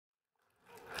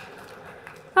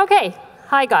Okay,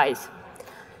 hi guys.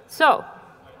 So,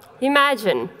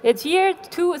 imagine, it's year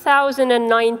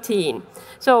 2019.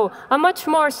 So, a much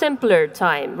more simpler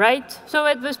time, right? So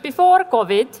it was before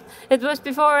COVID, it was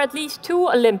before at least 2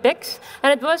 Olympics,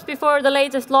 and it was before the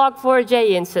latest Log4j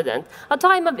incident. A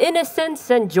time of innocence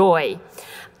and joy.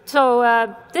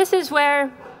 So this is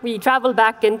where we travel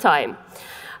back in time.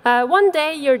 One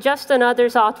day, you're just another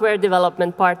software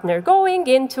development partner going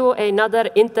into another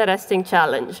interesting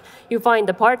challenge. You find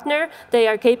a partner, they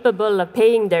are capable of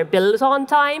paying their bills on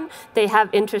time, they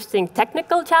have interesting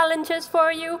technical challenges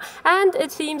for you, and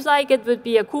it seems like it would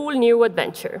be a cool new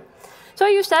adventure. So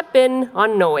you step in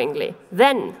unknowingly.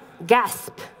 Then,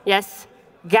 gasp. Yes,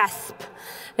 gasp.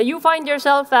 You find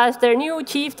yourself as their new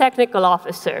chief technical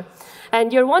officer,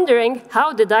 and you're wondering,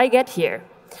 how did I get here?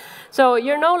 So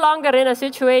you're no longer in a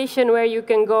situation where you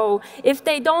can go, if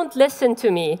they don't listen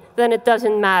to me, then it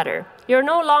doesn't matter. You're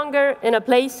no longer in a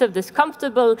place of this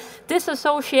comfortable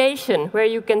disassociation where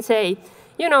you can say,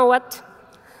 you know what,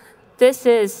 this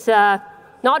is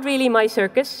not really my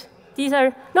circus. These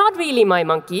are not really my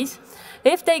monkeys.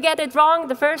 If they get it wrong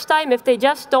the first time, if they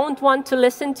just don't want to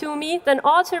listen to me, then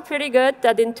odds are pretty good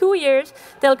that in 2 years,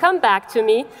 they'll come back to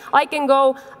me. I can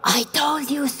go, I told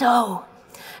you so.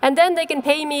 And then they can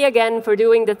pay me again for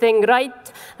doing the thing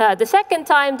right the second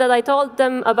time that I told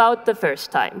them about the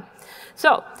first time.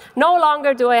 So no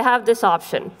longer do I have this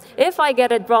option. If I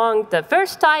get it wrong the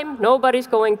first time, nobody's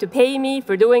going to pay me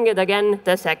for doing it again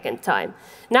the second time.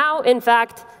 Now, in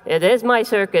fact, it is my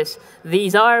circus.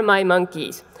 These are my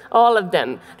monkeys. All of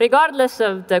them, regardless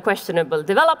of the questionable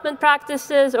development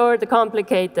practices or the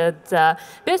complicated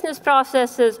business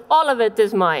processes, all of it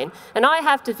is mine. And I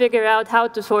have to figure out how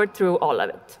to sort through all of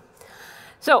it.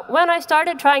 So when I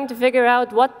started trying to figure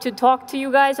out what to talk to you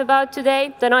guys about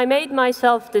today, then I made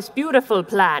myself this beautiful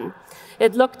plan.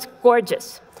 It looked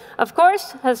gorgeous. Of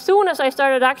course, as soon as I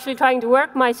started actually trying to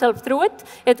work myself through it,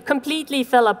 it completely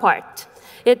fell apart.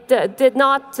 It did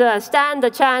not stand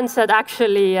a chance at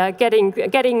actually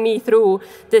getting me through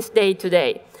this day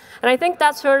today. And I think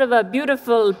that's sort of a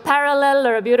beautiful parallel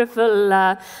or a beautiful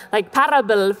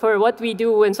parable for what we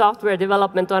do in software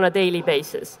development on a daily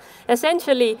basis.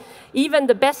 Essentially, even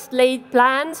the best laid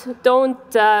plans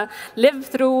don't live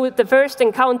through the first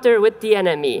encounter with the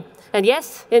enemy. And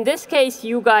yes, in this case,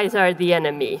 you guys are the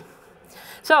enemy.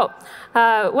 So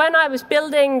when I was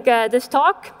building this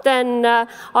talk, then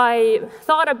I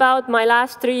thought about my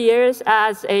last 3 years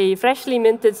as a freshly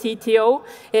minted CTO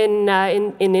in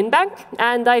Inbank,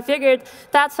 and I figured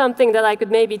that's something that I could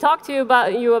maybe talk to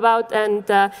you about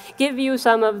and give you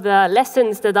some of the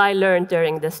lessons that I learned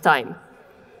during this time.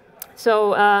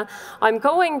 So I'm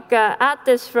going at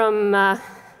this from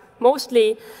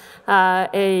mostly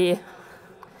a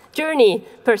journey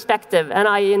perspective, and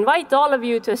I invite all of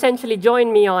you to essentially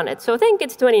join me on it. So think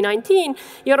it's 2019,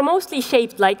 you're mostly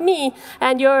shaped like me,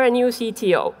 and you're a new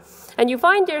CTO. And you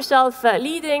find yourself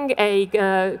leading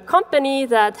a company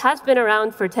that has been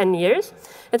around for 10 years.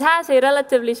 It has a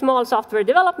relatively small software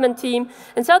development team,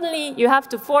 and suddenly you have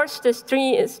to force this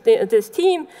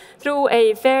team through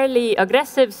a fairly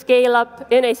aggressive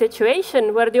scale-up in a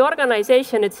situation where the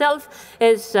organization itself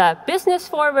is business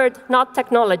forward, not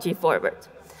technology forward.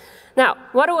 Now,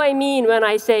 what do I mean when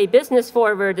I say business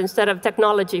forward instead of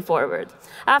technology forward?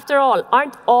 After all,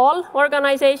 aren't all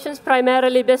organizations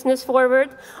primarily business forward?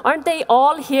 Aren't they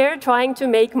all here trying to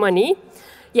make money?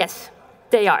 Yes,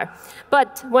 they are.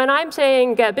 But when I'm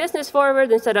saying business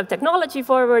forward instead of technology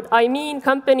forward, I mean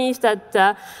companies that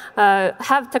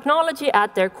have technology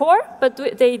at their core, but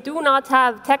they do not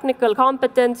have technical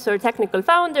competence or technical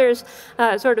founders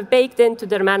sort of baked into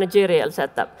their managerial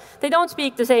setup. They don't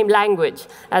speak the same language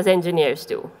as engineers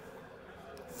do.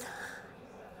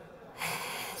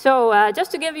 So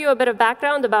just to give you a bit of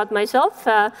background about myself,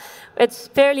 it's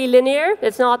fairly linear.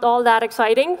 It's not all that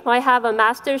exciting. I have a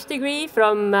master's degree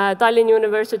from Tallinn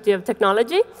University of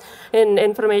Technology in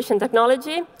information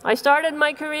technology. I started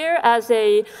my career as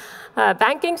a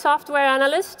banking software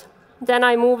analyst. Then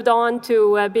I moved on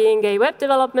to being a web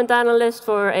development analyst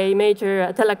for a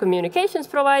major telecommunications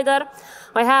provider.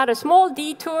 I had a small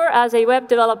detour as a web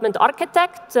development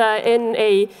architect in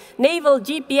a naval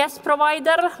GPS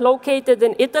provider located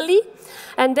in Italy.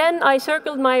 And then I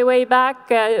circled my way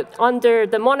back under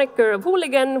the moniker of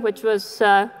Hooligan, which was,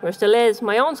 or still is,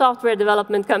 my own software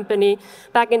development company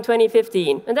back in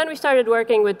 2015. And then we started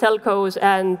working with telcos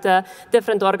and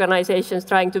different organizations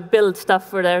trying to build stuff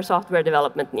for their software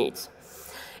development needs.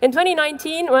 In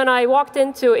 2019, when I walked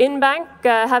into Inbank,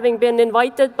 having been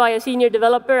invited by a senior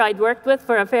developer I'd worked with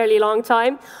for a fairly long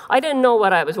time, I didn't know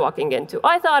what I was walking into.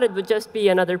 I thought it would just be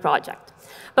another project.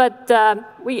 But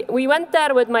we went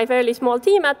there with my fairly small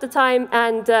team at the time,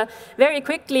 and very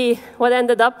quickly what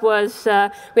ended up was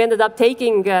we ended up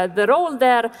taking the role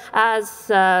there as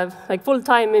like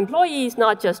full-time employees,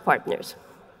 not just partners.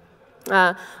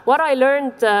 What I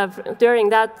learned during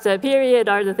that period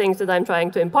are the things that I'm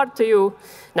trying to impart to you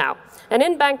now. And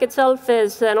Inbank itself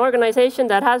is an organization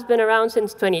that has been around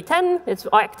since 2010. It's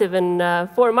active in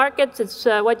 4 markets. It's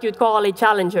what you'd call a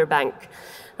challenger bank.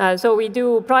 So we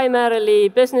do primarily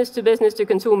business to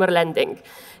consumer lending.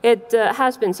 It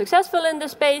has been successful in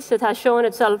this space. It has shown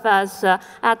itself as,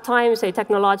 at times, a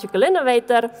technological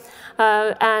innovator.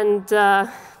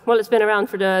 Well, it's been around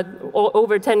for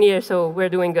over 10 years, so we're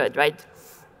doing good, right?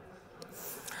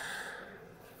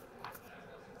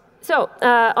 So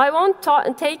I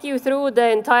won't take you through the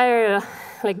entire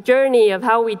journey of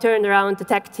how we turned around the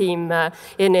tech team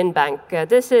in Inbank.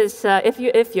 This is, if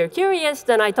you're curious,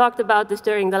 then I talked about this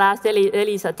during the last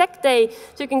Elisa Tech Day,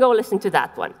 so you can go listen to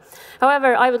that one.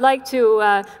 However, I would like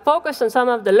to focus on some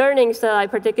of the learnings that I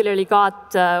particularly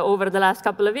got over the last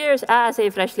couple of years as a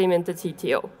freshly minted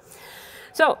CTO.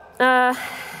 So,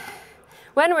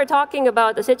 when we're talking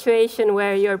about a situation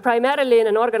where you're primarily in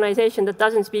an organization that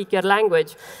doesn't speak your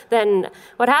language, then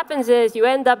what happens is you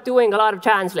end up doing a lot of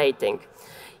translating.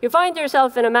 You find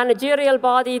yourself in a managerial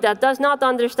body that does not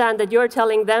understand that you're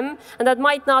telling them, and that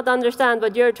might not understand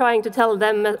what you're trying to tell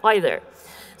them either.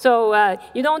 So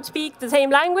you don't speak the same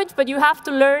language, but you have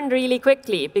to learn really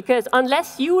quickly, because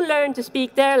unless you learn to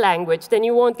speak their language, then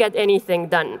you won't get anything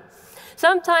done.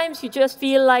 Sometimes you just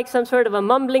feel like some sort of a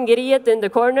mumbling idiot in the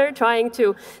corner trying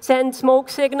to send smoke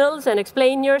signals and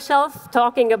explain yourself,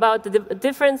 talking about the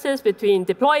differences between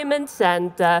deployments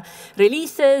and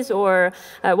releases, or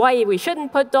why we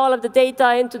shouldn't put all of the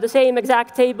data into the same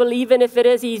exact table, even if it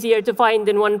is easier to find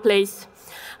in one place.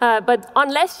 But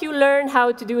unless you learn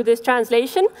how to do this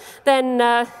translation, then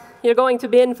you're going to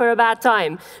be in for a bad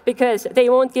time, because they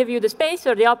won't give you the space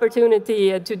or the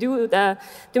opportunity to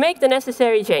make the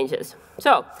necessary changes.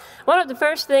 So one of the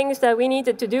first things that we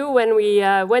needed to do when we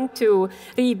went to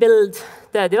rebuild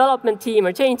the development team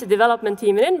or change the development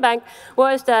team in Inbank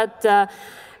was that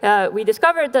we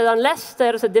discovered that unless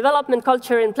there's a development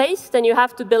culture in place, then you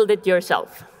have to build it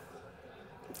yourself.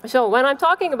 So when I'm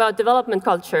talking about development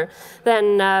culture,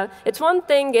 then it's one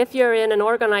thing if you're in an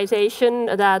organization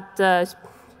that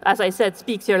as I said,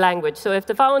 speaks your language. So if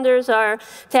the founders are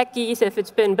techies, if it's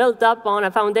been built up on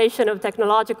a foundation of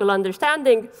technological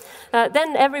understanding,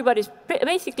 then everybody's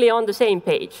basically on the same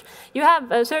page. You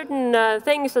have certain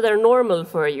things that are normal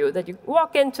for you, that you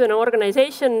walk into an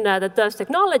organization that does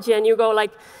technology and you go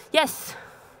like, yes,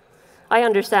 I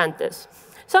understand this.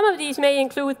 Some of these may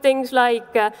include things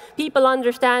like people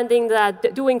understanding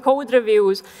that doing code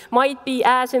reviews might be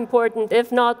as important,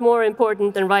 if not more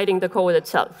important, than writing the code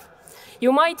itself.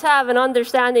 You might have an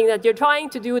understanding that you're trying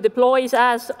to do deploys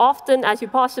as often as you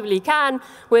possibly can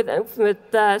with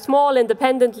small,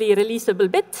 independently releasable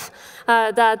bits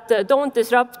that don't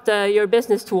disrupt your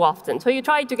business too often. So you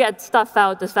try to get stuff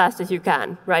out as fast as you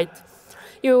can, right?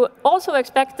 You also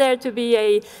expect there to be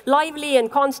a lively and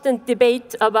constant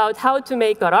debate about how to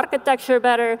make our architecture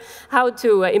better, how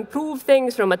to improve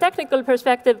things from a technical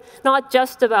perspective, not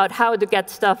just about how to get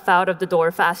stuff out of the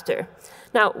door faster.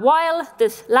 Now, while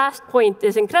this last point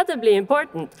is incredibly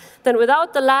important, then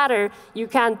without the latter, you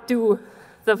can't do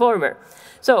the former.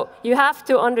 So you have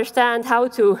to understand how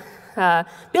to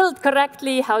build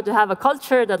correctly, how to have a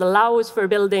culture that allows for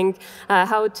building,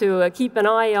 how to keep an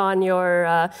eye on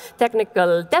your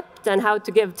technical depth, and how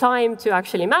to give time to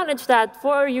actually manage that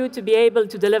for you to be able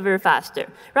to deliver faster,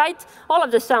 right? All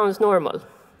of this sounds normal,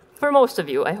 for most of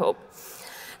you, I hope.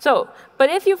 So, but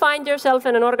if you find yourself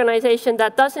in an organization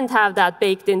that doesn't have that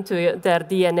baked into their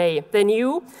DNA, then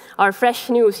you, our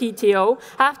fresh new CTO,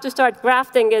 have to start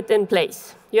grafting it in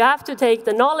place. You have to take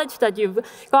the knowledge that you've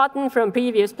gotten from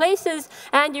previous places,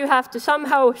 and you have to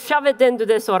somehow shove it into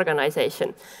this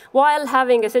organization, while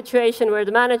having a situation where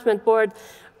the management board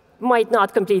might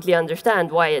not completely understand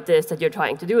why it is that you're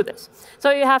trying to do this. So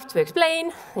you have to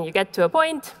explain, and you get to a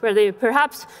point where they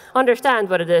perhaps understand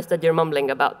what it is that you're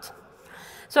mumbling about.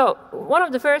 So one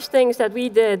of the first things that we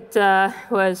did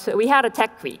was we had a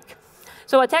tech week.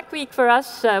 So a tech week for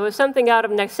us was something out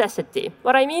of necessity.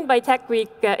 What I mean by tech week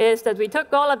is that we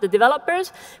took all of the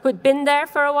developers who'd been there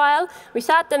for a while, we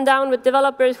sat them down with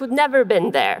developers who'd never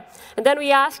been there. And then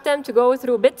we asked them to go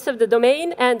through bits of the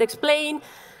domain and explain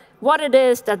what it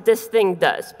is that this thing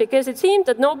does. Because it seemed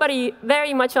that nobody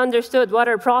very much understood what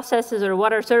our processes or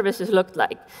what our services looked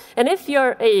like. And if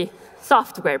you're a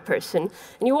software person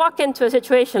and you walk into a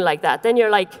situation like that, then you're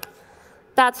like,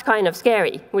 that's kind of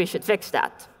scary. We should fix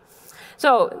that.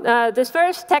 So this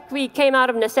first tech week came out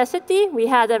of necessity. We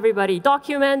had everybody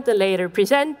document and later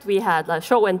present. We had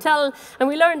show and tell, and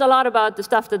we learned a lot about the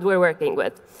stuff that we're working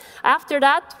with. After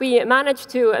that, we managed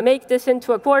to make this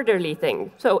into a quarterly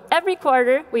thing. So every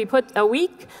quarter, we put a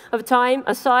week of time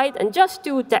aside and just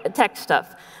do tech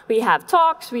stuff. We have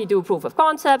talks, we do proof of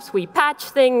concepts, we patch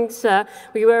things,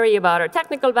 we worry about our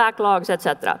technical backlogs,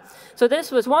 etc. So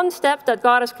this was one step that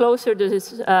got us closer to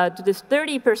this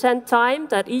 30% time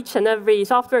that each and every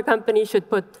software company should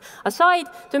put aside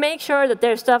to make sure that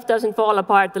their stuff doesn't fall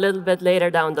apart a little bit later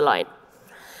down the line.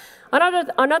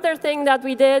 Another thing that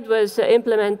we did was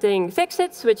implementing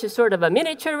Fix-Its, which is sort of a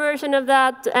miniature version of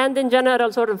that, and in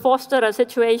general sort of foster a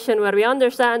situation where we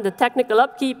understand that technical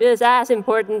upkeep is as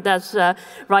important as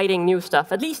writing new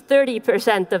stuff. At least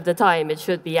 30% of the time it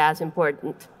should be as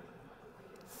important.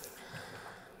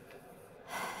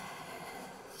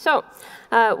 So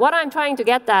what I'm trying to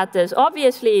get at is,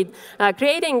 obviously,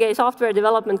 creating a software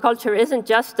development culture isn't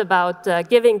just about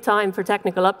giving time for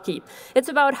technical upkeep. It's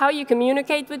about how you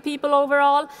communicate with people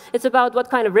overall. It's about what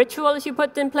kind of rituals you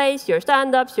put in place, your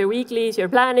stand-ups, your weeklies, your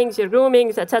plannings, your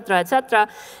groomings, etc.,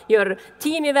 your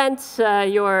team events,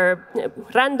 your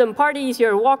random parties,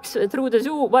 your walks through the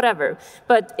zoo, whatever.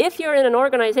 But if you're in an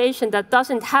organization that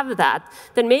doesn't have that,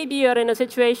 then maybe you're in a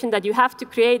situation that you have to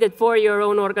create it for your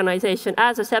own organization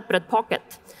as a separate pocket.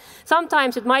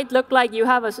 Sometimes it might look like you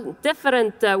have a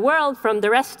different world from the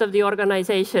rest of the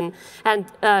organization, and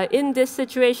in this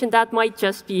situation, that might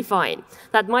just be fine.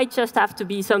 That might just have to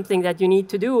be something that you need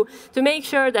to do to make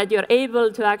sure that you're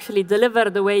able to actually deliver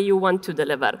the way you want to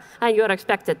deliver, and you're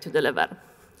expected to deliver.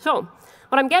 So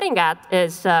what I'm getting at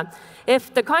is,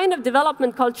 if the kind of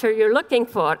development culture you're looking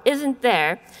for isn't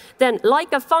there, then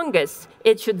like a fungus,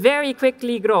 it should very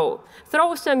quickly grow.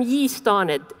 Throw some yeast on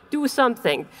it, do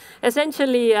something.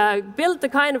 Essentially, build the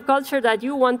kind of culture that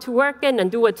you want to work in and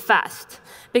do it fast.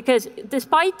 Because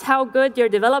despite how good your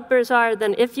developers are,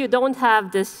 then if you don't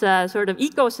have this sort of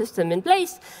ecosystem in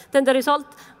place, then the result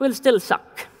will still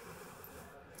suck.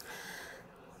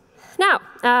 Now,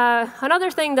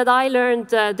 another thing that I learned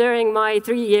during my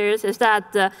 3 years is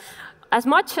that as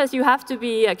much as you have to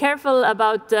be careful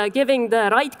about giving the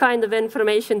right kind of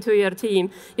information to your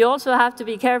team, you also have to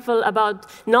be careful about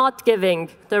not giving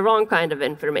the wrong kind of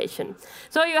information.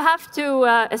 So you have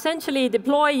to essentially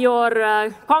deploy your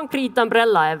concrete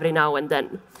umbrella every now and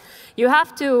then. You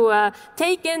have to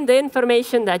take in the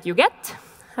information that you get,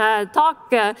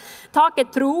 talk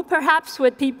it through, perhaps,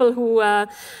 with people who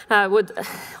would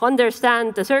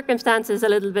understand the circumstances a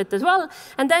little bit as well,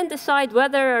 and then decide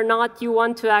whether or not you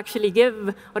want to actually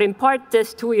give or impart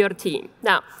this to your team.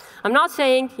 Now, I'm not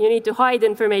saying you need to hide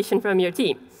information from your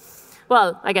team.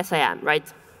 Well, I guess I am,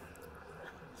 right?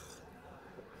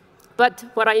 But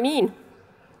what I mean,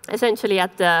 essentially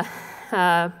at the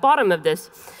bottom of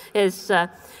this, is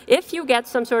if you get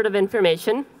some sort of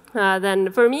information, then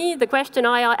for me, the question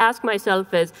I ask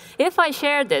myself is, if I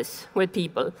share this with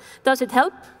people, does it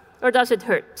help or does it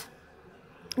hurt?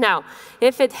 Now,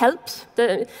 if it helps,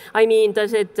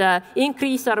 does it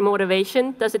increase our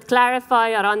motivation? Does it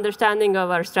clarify our understanding of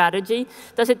our strategy?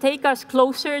 Does it take us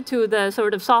closer to the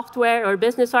sort of software or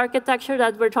business architecture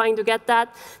that we're trying to get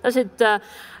at? Does it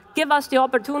give us the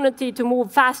opportunity to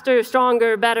move faster,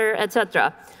 stronger, better,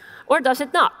 etc.? Or does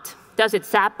it not? Does it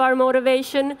sap our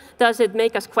motivation? Does it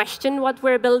make us question what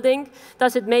we're building?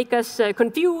 Does it make us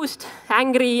confused,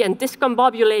 angry, and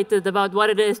discombobulated about what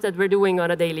it is that we're doing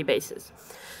on a daily basis?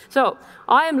 So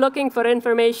I am looking for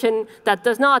information that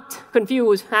does not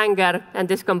confuse, anger, and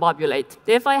discombobulate.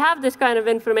 If I have this kind of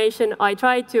information, I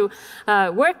try to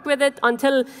work with it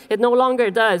until it no longer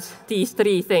does these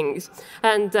three things.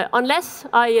 And unless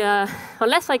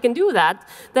I can do that,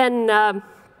 then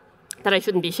that I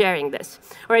shouldn't be sharing this.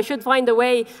 Or I should find a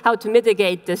way how to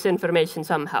mitigate this information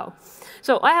somehow.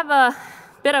 So I have a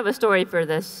bit of a story for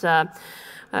this.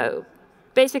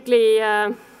 Basically,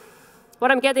 what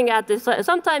I'm getting at is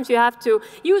sometimes you have to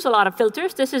use a lot of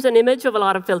filters. This is an image of a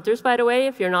lot of filters, by the way,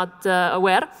 if you're not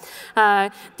aware.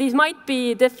 These might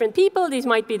be different people. These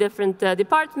might be different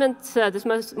departments. This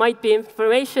might be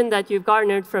information that you've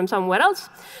garnered from somewhere else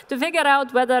to figure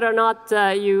out whether or not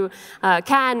you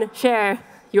can share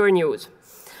your news,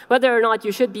 whether or not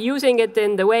you should be using it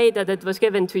in the way that it was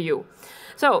given to you.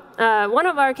 So one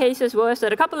of our cases was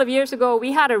that a couple of years ago,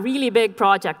 we had a really big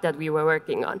project that we were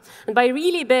working on. And by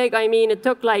really big, I mean it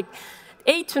took like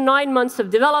 8 to 9 months of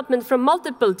development from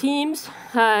multiple teams.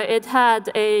 It had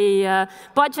a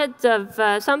budget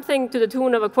of something to the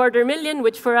tune of $250,000,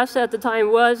 which for us at the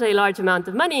time was a large amount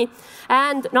of money.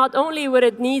 And not only would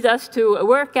it need us to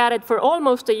work at it for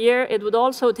almost a year, it would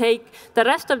also take the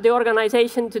rest of the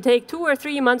organization to take 2 or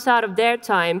 3 months out of their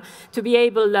time to be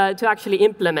able to actually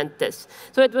implement this.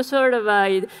 So it was sort of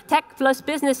a tech plus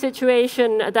business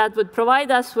situation that would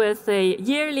provide us with a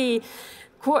yearly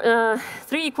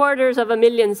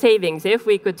 $750,000 savings if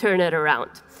we could turn it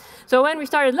around. So when we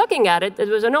started looking at it, it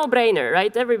was a no-brainer,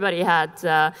 right? Everybody had,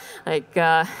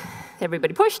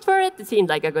 everybody pushed for it. It seemed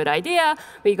like a good idea.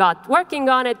 We got working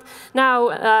on it.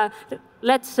 Now,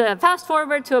 let's fast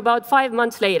forward to about 5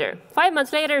 months later. 5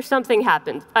 months later, something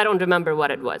happened. I don't remember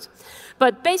what it was.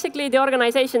 But basically, the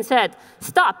organization said,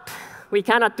 stop. We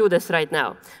cannot do this right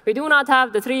now. We do not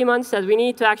have the 3 months that we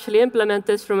need to actually implement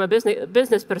this from a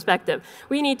business perspective.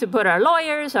 We need to put our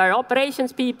lawyers, our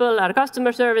operations people, our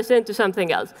customer service into something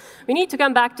else. We need to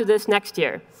come back to this next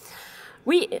year.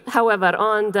 We, however,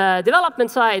 on the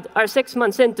development side, are 6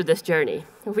 months into this journey.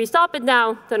 If we stop it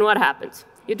now, then what happens?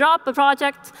 You drop a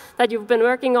project that you've been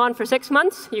working on for 6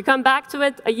 months, you come back to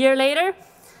it a year later,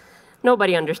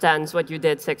 nobody understands what you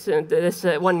did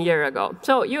 1 year ago.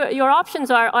 So your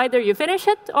options are either you finish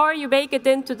it or you bake it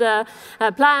into the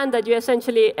plan that you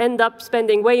essentially end up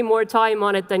spending way more time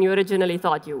on it than you originally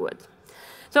thought you would.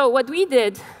 So what we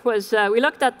did was we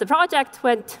looked at the project,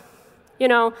 went,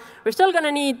 we're still going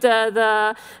to need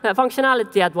the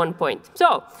functionality at one point.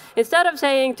 So instead of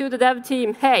saying to the dev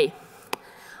team, hey,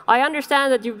 I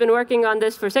understand that you've been working on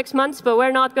this for 6 months, but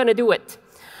we're not going to do it.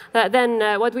 Then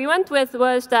what we went with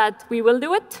was that we will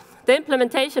do it. The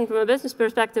implementation from a business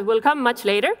perspective will come much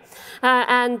later,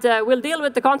 and we'll deal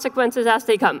with the consequences as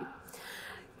they come.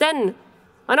 Then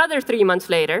another 3 months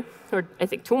later, or I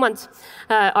think 2 months,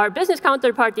 our business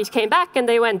counterparties came back and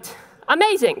they went,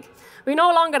 amazing. We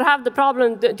no longer have the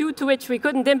problem due to which we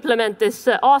couldn't implement this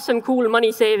awesome, cool,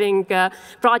 money-saving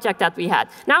project that we had.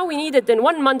 Now we need it in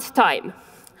 1 month's time,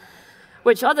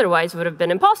 which otherwise would have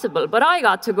been impossible. But I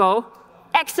got to go,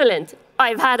 excellent,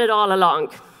 I've had it all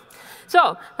along.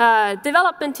 So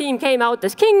development team came out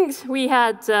as kings. We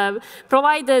had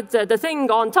provided the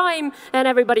thing on time, and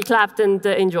everybody clapped and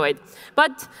enjoyed.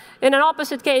 But in an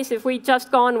opposite case, if we'd just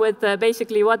gone with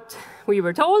basically what we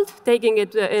were told, taking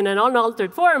it in an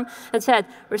unaltered form, and said,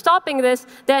 we're stopping this,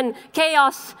 then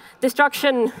chaos,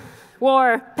 destruction,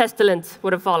 war, pestilence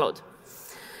would have followed.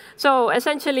 So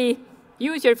essentially,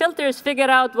 use your filters, figure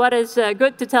out what is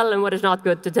good to tell and what is not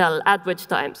good to tell at which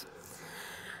times.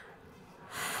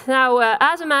 Now,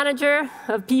 as a manager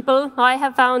of people, I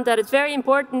have found that it's very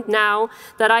important now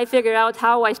that I figure out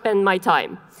how I spend my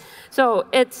time. So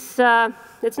it's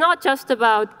not just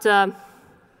about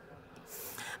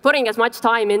putting as much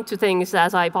time into things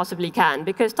as I possibly can,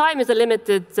 because time is a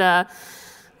limited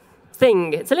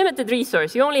thing. It's a limited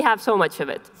resource. You only have so much of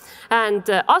it. And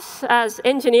us as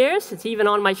engineers, it's even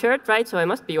on my shirt, right? So I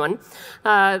must be one.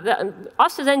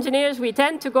 Us as engineers, we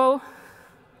tend to go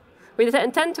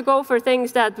for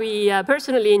things that we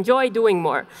personally enjoy doing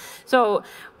more. So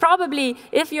probably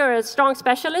if you're a strong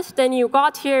specialist, then you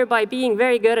got here by being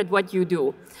very good at what you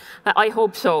do. I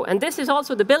hope so. And this is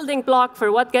also the building block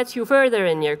for what gets you further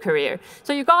in your career.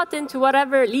 So you got into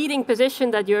whatever leading position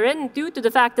that you're in due to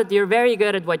the fact that you're very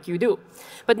good at what you do.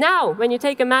 But now, when you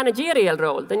take a managerial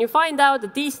role, then you find out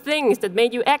that these things that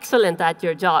made you excellent at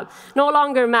your job no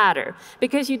longer matter,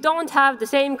 because you don't have the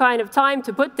same kind of time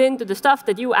to put into the stuff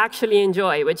that you actually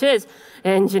enjoy, which is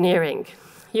engineering.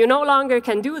 You no longer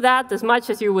can do that as much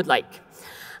as you would like.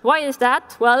 Why is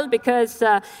that? Well, because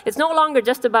it's no longer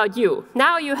just about you.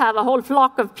 Now you have a whole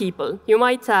flock of people. You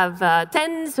might have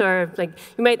tens, or you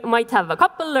might have a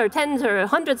couple or tens or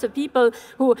hundreds of people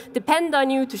who depend on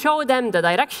you to show them the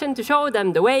direction, to show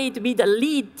them the way, to be the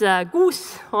lead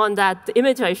goose on that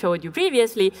image I showed you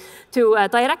previously, to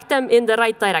direct them in the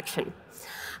right direction.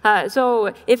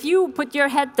 So if you put your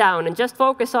head down and just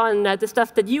focus on the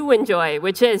stuff that you enjoy,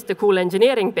 which is the cool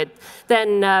engineering bit,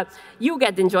 then you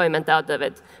get enjoyment out of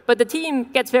it. But the team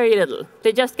gets very little.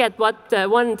 They just get what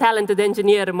one talented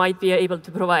engineer might be able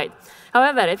to provide.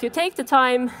 However, if you take the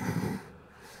time,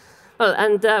 well,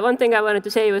 and one thing I wanted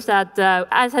to say was that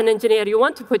as an engineer, you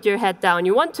want to put your head down.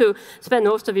 You want to spend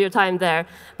most of your time there.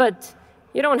 But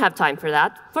you don't have time for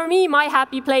that. For me, my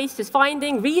happy place is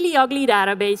finding really ugly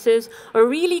databases or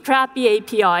really crappy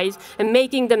APIs and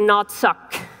making them not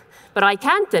suck. But I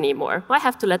can't anymore. I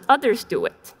have to let others do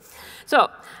it. So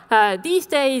these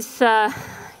days,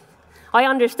 I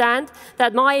understand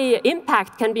that my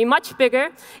impact can be much bigger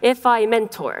if I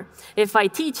mentor, if I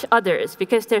teach others,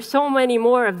 because there's so many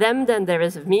more of them than there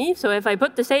is of me. So if I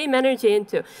put the same energy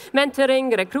into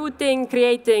mentoring, recruiting,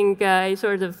 creating a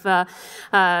sort of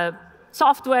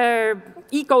software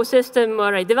ecosystem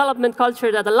or a development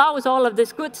culture that allows all of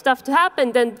this good stuff to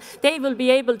happen, then they will be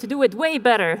able to do it way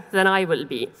better than I will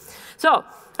be. So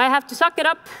I have to suck it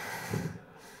up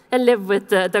and live with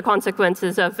the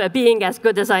consequences of being as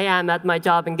good as I am at my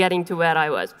job and getting to where I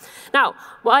was. Now,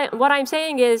 what I'm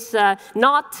saying is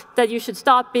not that you should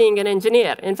stop being an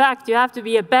engineer. In fact, you have to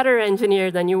be a better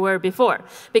engineer than you were before,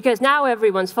 because now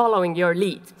everyone's following your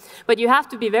lead. But you have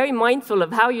to be very mindful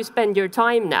of how you spend your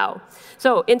time now.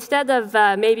 So instead of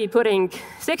maybe putting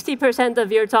 60%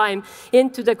 of your time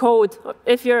into the code,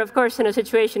 if you're, of course, in a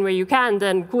situation where you can,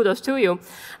 then kudos to you.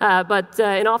 But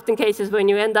in often cases, when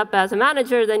you end up as a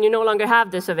manager, then you no longer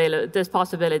have this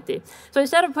possibility. So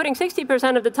instead of putting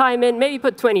 60% of the time in, maybe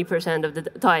put 20% of the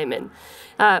time in.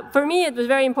 For me, it was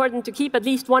very important to keep at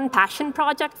least one passion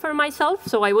project for myself,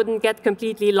 so I wouldn't get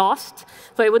completely lost,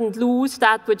 so I wouldn't lose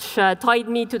that which tied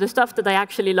me to the stuff that I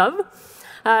actually love.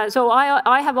 So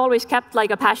I have always kept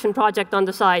like a passion project on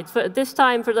the side. For this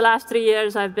time, for the last 3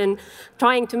 years, I've been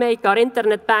trying to make our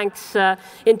internet banks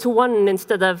into one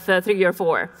instead of 3 or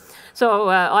 4. So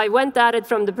I went at it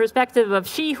from the perspective of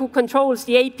she who controls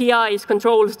the APIs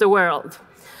controls the world.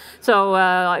 So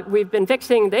we've been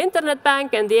fixing the internet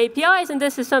bank and the APIs, and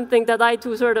this is something that I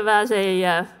do sort of as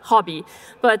a hobby.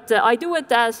 But I do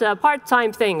it as a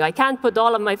part-time thing. I can't put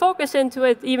all of my focus into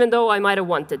it, even though I might have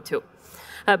wanted to.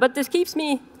 But this keeps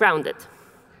me grounded.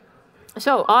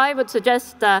 So I would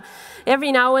suggest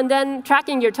every now and then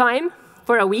tracking your time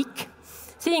for a week,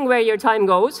 seeing where your time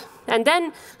goes, and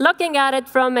then looking at it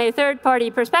from a third-party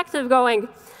perspective, going,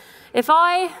 if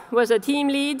I was a team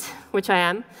lead, which I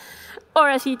am, or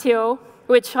a CTO,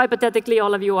 which hypothetically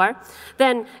all of you are,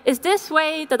 then is this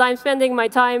way that I'm spending my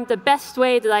time the best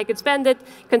way that I could spend it,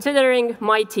 considering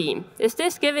my team? Is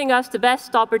this giving us the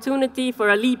best opportunity for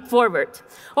a leap forward?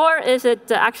 Or is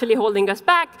it actually holding us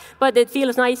back, but it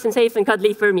feels nice and safe and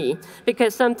cuddly for me?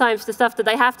 Because sometimes the stuff that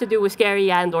I have to do is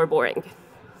scary and or boring.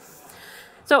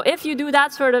 So if you do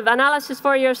that sort of analysis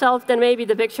for yourself, then maybe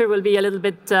the picture will be a little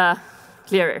bit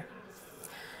clearer.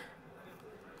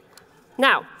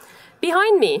 Now,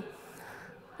 behind me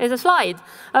is a slide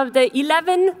of the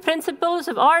 11 principles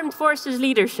of armed forces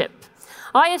leadership.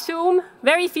 I assume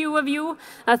very few of you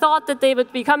thought that they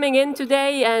would be coming in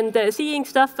today and seeing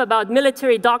stuff about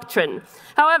military doctrine.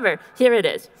 However, here it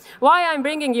is. Why I'm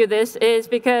bringing you this is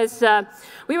because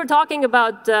we were talking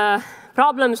about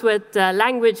problems with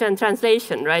language and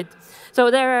translation, right?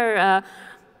 So there are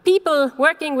people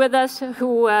working with us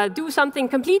who do something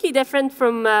completely different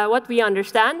from what we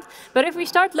understand. But if we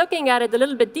start looking at it a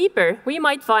little bit deeper, we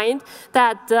might find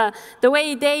that the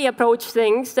way they approach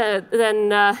things,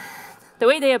 the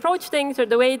way they approach things or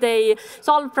the way they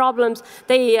solve problems,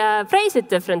 they phrase it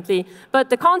differently, but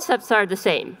the concepts are the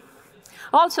same.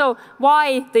 Also,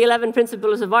 why the 11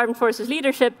 principles of armed forces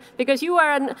leadership? Because you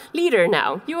are a leader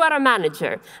now. You are a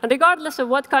manager. And regardless of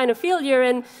what kind of field you're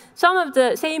in, some of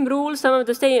the same rules, some of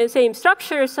the same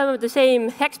structures, some of the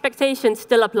same expectations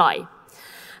still apply.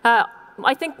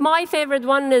 I think my favorite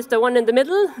one is the one in the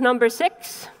middle, number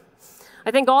 6.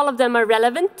 I think all of them are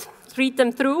relevant. Read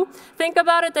them through. Think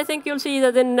about it. I think you'll see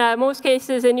that in most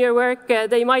cases in your work,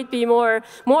 they might be more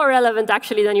relevant,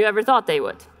 actually, than you ever thought they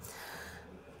would.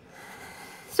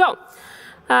 So,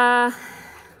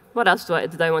 what else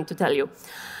did I want to tell you?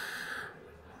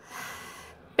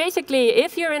 Basically,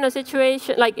 if you're in a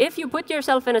situation, like if you put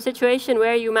yourself in a situation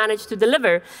where you manage to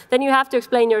deliver, then you have to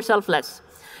explain yourself less.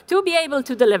 To be able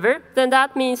to deliver, then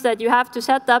that means that you have to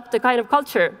set up the kind of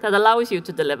culture that allows you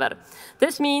to deliver.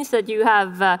 This means that you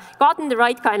have gotten the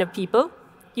right kind of people.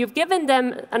 You've given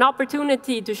them an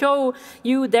opportunity to show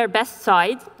you their best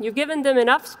side. You've given them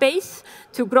enough space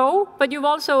to grow, but you've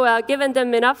also given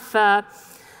them enough of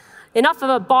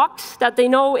a box that they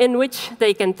know in which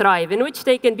they can thrive, in which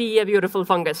they can be a beautiful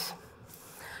fungus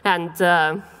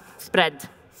and spread.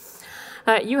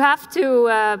 You have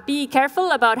to be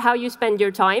careful about how you spend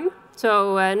your time.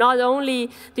 So not only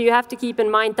do you have to keep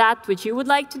in mind that which you would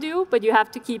like to do, but you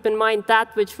have to keep in mind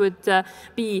that which would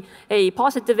be a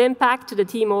positive impact to the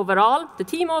team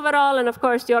overall, and of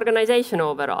course the organization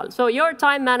overall. So your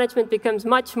time management becomes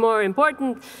much more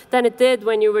important than it did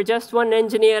when you were just one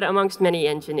engineer amongst many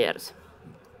engineers.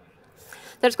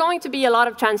 There's going to be a lot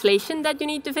of translation that you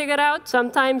need to figure out.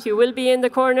 Sometimes you will be in the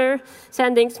corner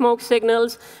sending smoke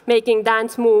signals, making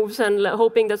dance moves, and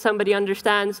hoping that somebody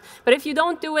understands. But if you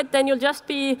don't do it, then you'll just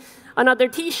be another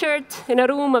T-shirt in a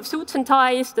room of suits and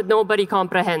ties that nobody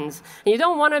comprehends. And you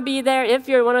don't want to be there if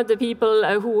you're one of the people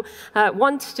who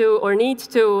wants to or needs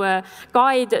to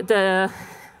guide the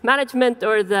management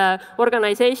or the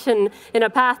organization in a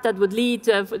path that would lead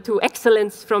to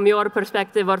excellence from your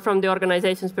perspective or from the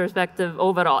organization's perspective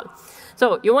overall.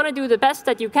 So you want to do the best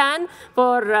that you can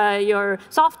for your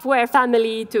software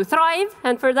family to thrive,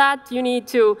 and for that you need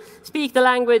to speak the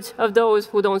language of those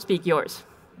who don't speak yours.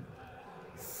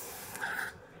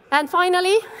 And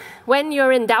finally, when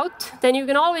you're in doubt, then you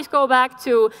can always go back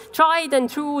to tried and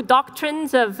true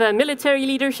doctrines of military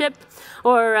leadership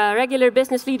or regular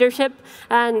business leadership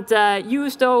and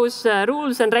use those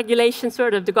rules and regulations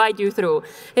sort of to guide you through.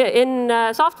 In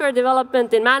software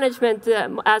development, in management,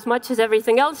 as much as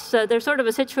everything else, there's sort of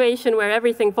a situation where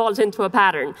everything falls into a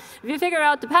pattern. If you figure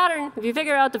out the pattern, if you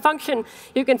figure out the function,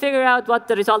 you can figure out what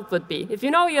the result would be. If you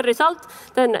know your result,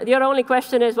 then your only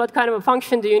question is what kind of a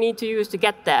function do you need to use to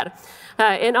get there.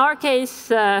 In our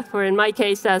case, or in my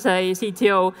case as a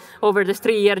CTO, over this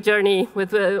 3-year journey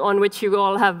on which you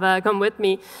all have come with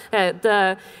me,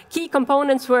 the key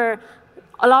components were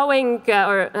allowing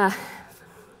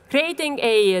creating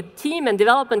a team and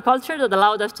development culture that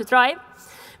allowed us to thrive,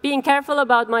 being careful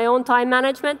about my own time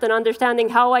management and understanding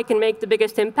how I can make the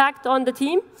biggest impact on the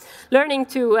team, learning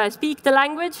to speak the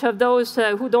language of those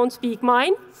who don't speak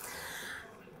mine,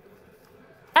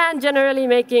 and generally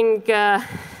making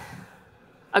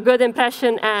a good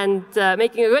impression and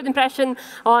making a good impression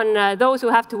on those who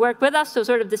have to work with us, so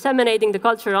sort of disseminating the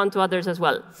culture onto others as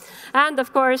well. And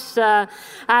of course,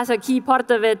 as a key part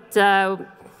of it,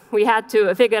 we had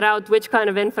to figure out which kind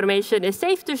of information is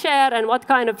safe to share and what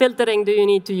kind of filtering do you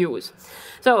need to use.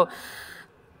 So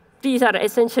these are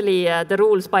essentially the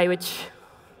rules by which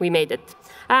we made it.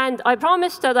 And I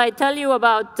promised that I'd tell you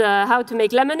about how to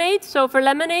make lemonade. So for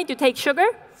lemonade, you take sugar,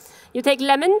 you take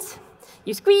lemons,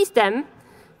 you squeeze them,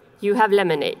 you have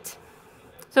lemonade.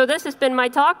 So this has been my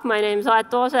talk. My name is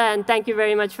Aet Tootse, and thank you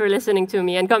very much for listening to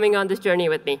me and coming on this journey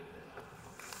with me.